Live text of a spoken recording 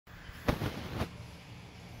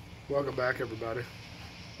Welcome back, everybody.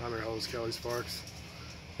 I'm your host, Kelly Sparks,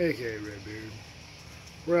 aka Redbeard.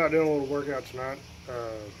 We're out doing a little workout tonight.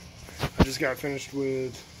 I just got finished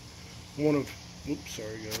with one of, oops,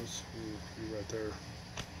 sorry guys, you're right there.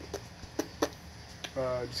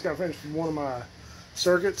 Just got finished with one of my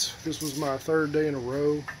circuits. This was my third day in a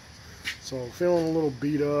row, so I'm feeling a little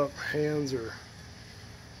beat up. Hands are,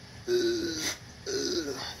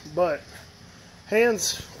 but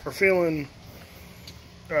hands are feeling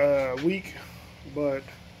weak, but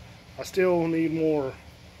I still need more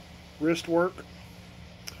wrist work.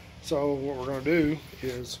 So what we're going to do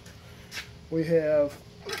is we have,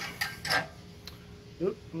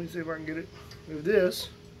 let me see if I can get it. We have this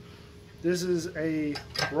is a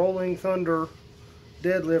Rolling Thunder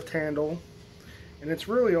deadlift handle, and it's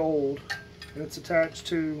really old, and it's attached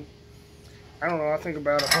to, I don't know, I think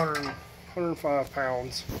about 105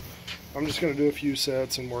 pounds. I'm just going to do a few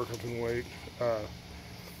sets and work up in weight.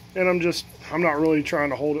 And I'm not really trying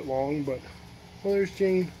to hold it long, but, well, there's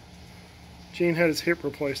Gene. Gene had his hip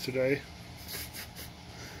replaced today.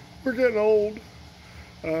 We're getting old.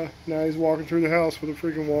 Now he's walking through the house with a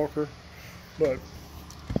freaking walker. But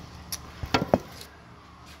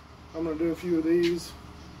I'm going to do a few of these.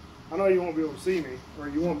 I know you won't be able to see me, or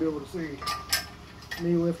you won't be able to see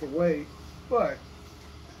me lift the weight, but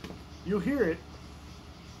you'll hear it.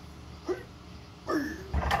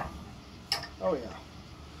 Oh yeah.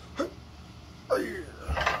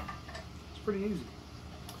 It's pretty easy.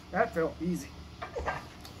 That felt easy.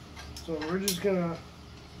 So we're just gonna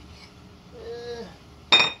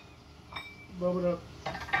bump it up.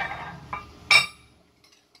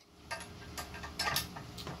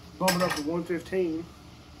 Bump it up to 115.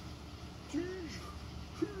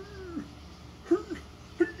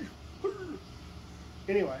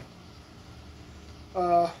 Anyway.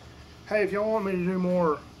 Hey, if y'all want me to do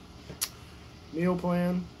more meal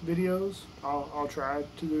plan videos, I'll try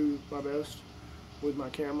to do my best with my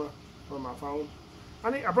camera or my phone.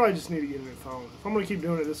 I probably just need to get a new phone. If I'm gonna keep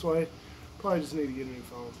doing it this way, probably just need to get a new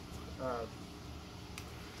phone.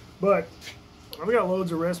 But I've got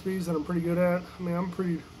loads of recipes that I'm pretty good at. I mean, I'm a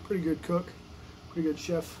pretty good cook, pretty good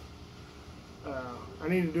chef. I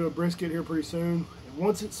need to do a brisket here pretty soon. And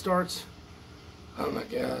once it starts, oh my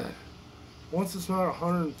God, once it's not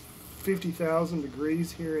 150,000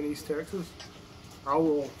 degrees here in East Texas, I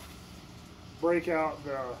will break out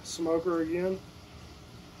the smoker again.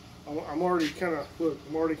 I'm already kind of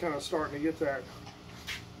starting to get that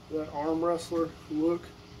arm wrestler look,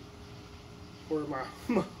 where my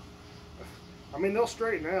I mean, they'll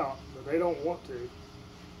straighten out, but they don't want to.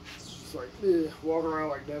 It's just like walking around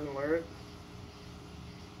like Devin Larratt.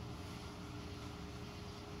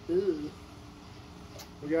 We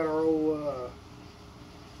got our old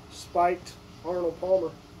spiked Arnold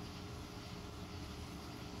Palmer.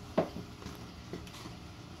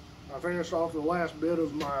 I finished off the last bit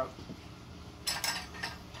of my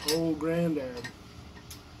old granddad.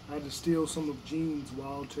 I had to steal some of Gene's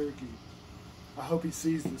wild turkey. I hope he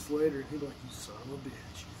sees this later. He'll be like, you son of a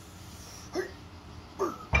bitch.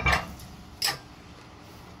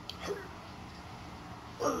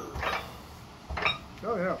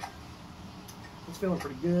 Oh yeah. It's feeling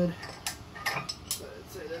pretty good. I'd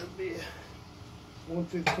say that would be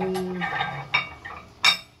 115.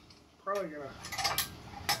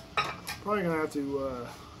 Probably gonna have to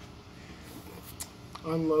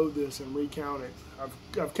unload this and recount it.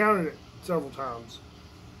 I've counted it several times,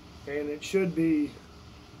 and it should be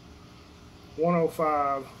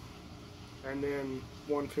 105 and then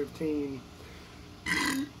 115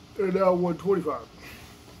 and now 125.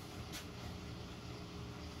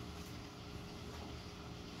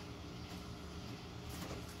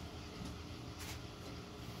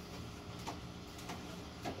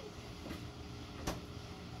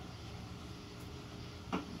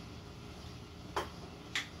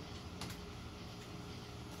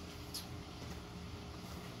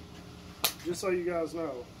 Just so you guys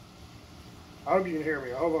know, I hope you can hear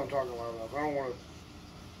me. I hope I'm talking loud enough. I don't want to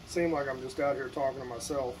seem like I'm just out here talking to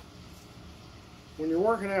myself. When you're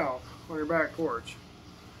working out on your back porch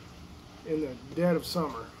in the dead of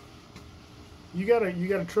summer, you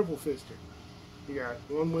gotta triple fist it. You got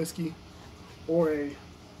one whiskey or a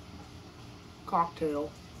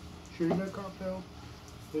cocktail. Sure you got cocktail?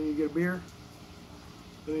 Then you get a beer,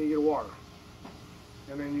 and then you get a water.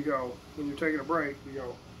 And then you go, when you're taking a break, you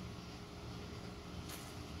go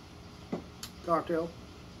cocktail,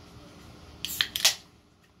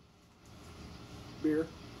 beer,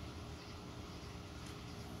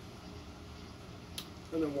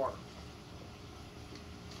 and then water.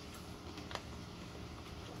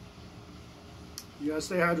 You gotta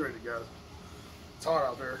stay hydrated, guys. It's hot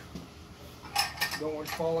out there. Don't want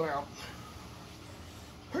you falling out.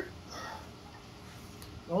 The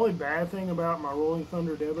only bad thing about my Rolling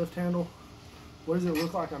Thunder deadlift handle, what does it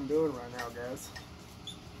look like I'm doing right now, guys,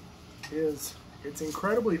 is it's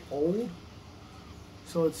incredibly old,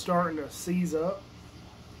 so it's starting to seize up,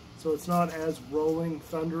 so it's not as Rolling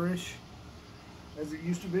Thunderish as it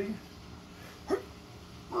used to be.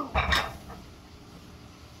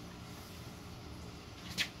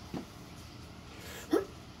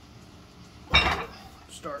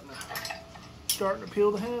 Starting to peel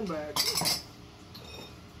the hand back.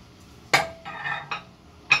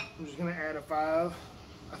 I'm just gonna add a 5,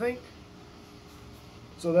 I think.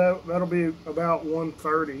 So that'll be about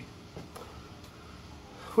 130,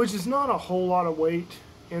 which is not a whole lot of weight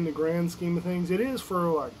in the grand scheme of things. It is for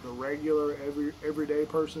like the regular everyday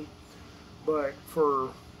person, but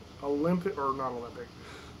for Olympic, or not Olympic,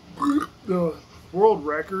 the world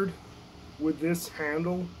record with this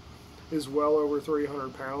handle is well over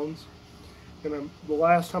 300 pounds. And the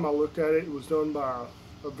last time I looked at it, it was done by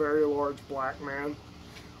a very large black man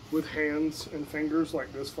with hands and fingers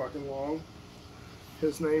like this fucking long.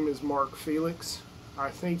 His name is Mark Felix.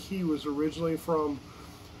 I think he was originally from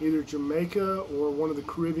either Jamaica or one of the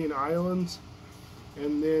Caribbean islands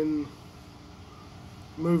and then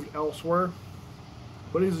moved elsewhere.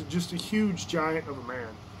 But he's just a huge giant of a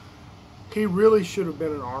man. He really should have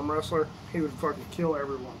been an arm wrestler. He would fucking kill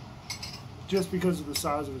everyone just because of the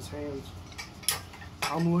size of his hands.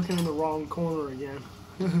 I'm looking in the wrong corner again.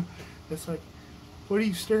 It's like, what are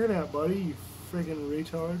you staring at, buddy? You friggin'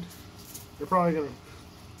 retard. They're probably gonna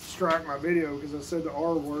strike my video because I said the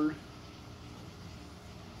R word.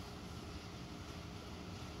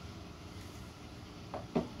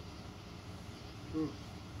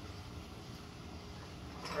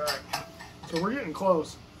 Alright, so we're getting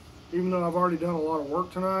close. Even though I've already done a lot of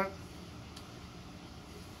work tonight,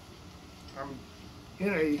 I'm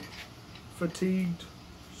in a fatigued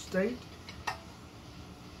state.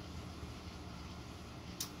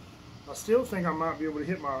 I still think I might be able to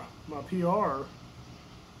hit my PR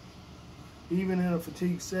even in a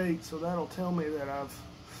fatigued state, so that'll tell me that I've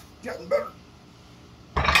gotten better.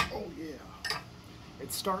 Oh yeah,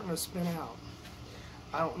 it's starting to spin out.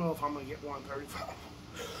 I don't know if I'm gonna get 135.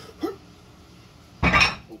 Oh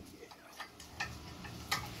yeah.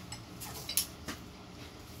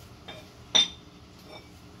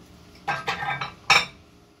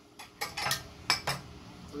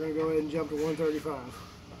 We're gonna go ahead and jump to 135.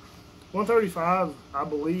 135, I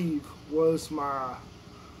believe, was my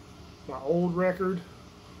old record.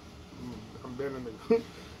 I'm bending the.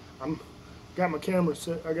 Got my camera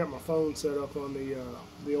set. I got my phone set up on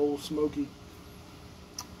the old smoky,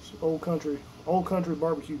 old country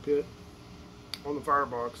barbecue pit on the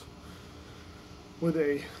firebox with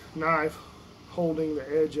a knife holding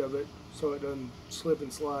the edge of it so it doesn't slip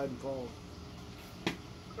and slide and fall.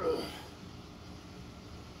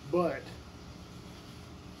 But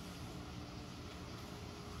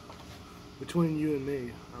between you and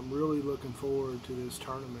me, I'm really looking forward to this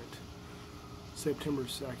tournament, September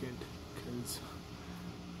 2nd, because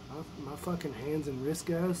my fucking hands and wrists,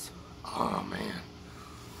 guys. Oh man.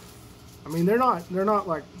 I mean, they're not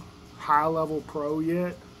like high level pro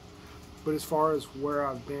yet, but as far as where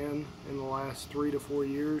I've been in the last 3 to 4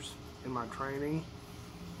 years in my training,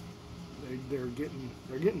 they're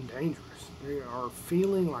getting dangerous. They are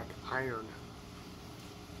feeling like iron.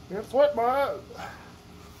 Can't sweat my eyes.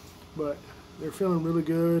 But they're feeling really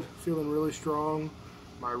good, feeling really strong.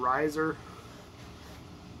 My riser,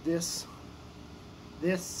 this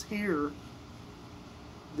here,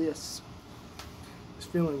 this is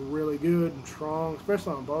feeling really good and strong,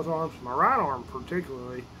 especially on both arms. My right arm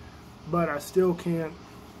particularly, but I still can't,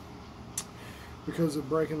 because of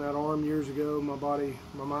breaking that arm years ago, my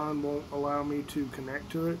mind won't allow me to connect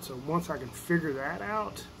to it. So once I can figure that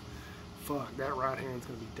out, fuck, that right hand's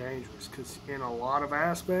gonna be dangerous, because in a lot of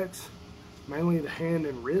aspects, mainly the hand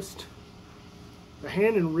and wrist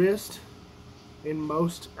in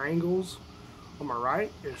most angles on my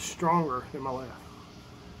right is stronger than my left.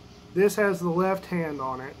 This has the left hand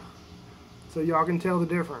on it, so y'all can tell the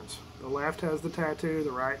difference. The left has the tattoo,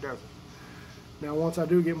 the right doesn't. Now once I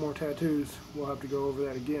do get more tattoos, we'll have to go over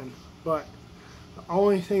that again. But the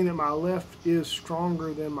only thing that my left is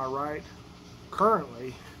stronger than my right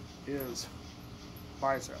currently is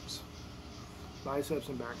biceps. Biceps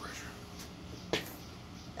and back pressure.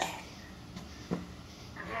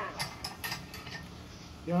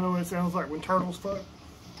 Y'all know what it sounds like when turtles fuck?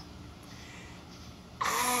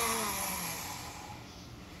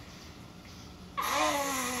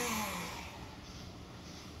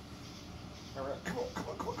 Alright, come on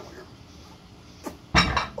here.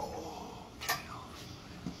 Oh,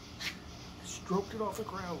 stroked it off the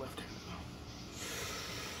ground left-handed.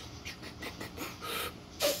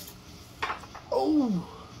 Oh!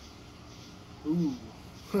 Ooh.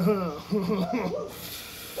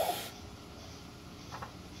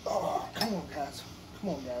 Oh, come on, guys. Come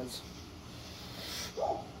on, guys.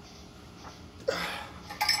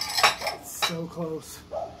 It's so close.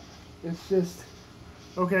 It's just...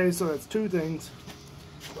 Okay, so that's two things.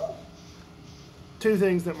 Two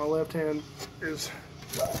things that my left hand is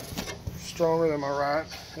stronger than my right.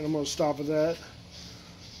 And I'm going to stop at that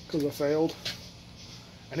because I failed.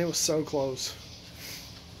 And it was so close.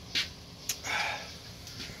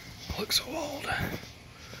 I look so old.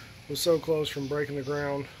 It was so close from breaking the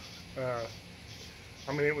ground. I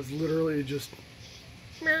mean, it was literally just...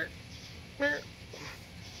 But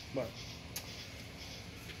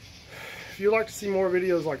if you'd like to see more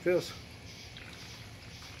videos like this,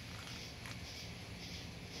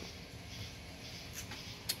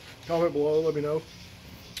 comment below, let me know.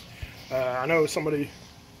 I know somebody...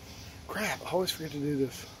 Crap, I always forget to do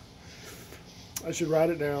this. I should write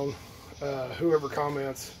it down, whoever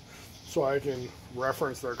comments, so I can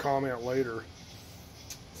reference their comment later.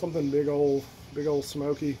 Something big old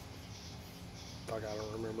smoky. Fuck, I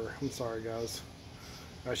don't remember. I'm sorry, guys.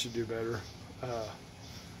 I should do better.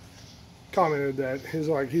 Commented that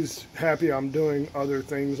he's happy I'm doing other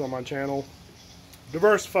things on my channel,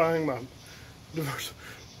 diversifying my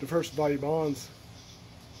diversify bonds.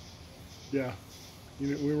 Yeah,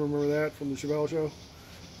 we remember that from the Chevelle show.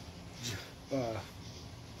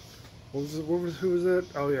 Who was that?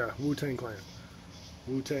 Oh yeah, Wu-Tang Clan.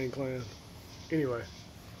 Wu-Tang Clan. Anyway,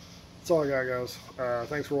 that's all I got, guys.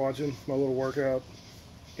 Thanks for watching my little workout.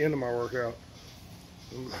 End of my workout.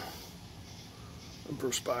 I'm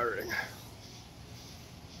perspiring.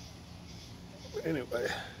 Anyway,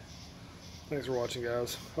 thanks for watching,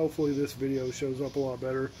 guys. Hopefully this video shows up a lot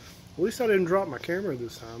better. At least I didn't drop my camera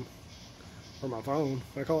this time. Or my phone.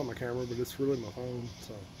 I call it my camera, but it's really my phone.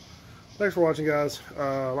 So, thanks for watching, guys.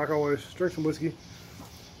 Like always, drink some whiskey.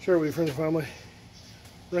 Share it with your friends and family.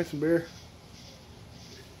 Drink some beer.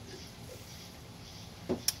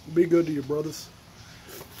 Be good to your brothers.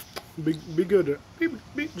 Be good to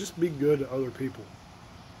just be good to other people.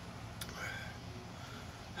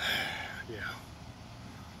 Yeah.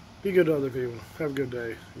 Be good to other people. Have a good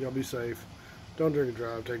day. Y'all be safe. Don't drink and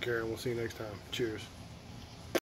drive. Take care, and we'll see you next time. Cheers.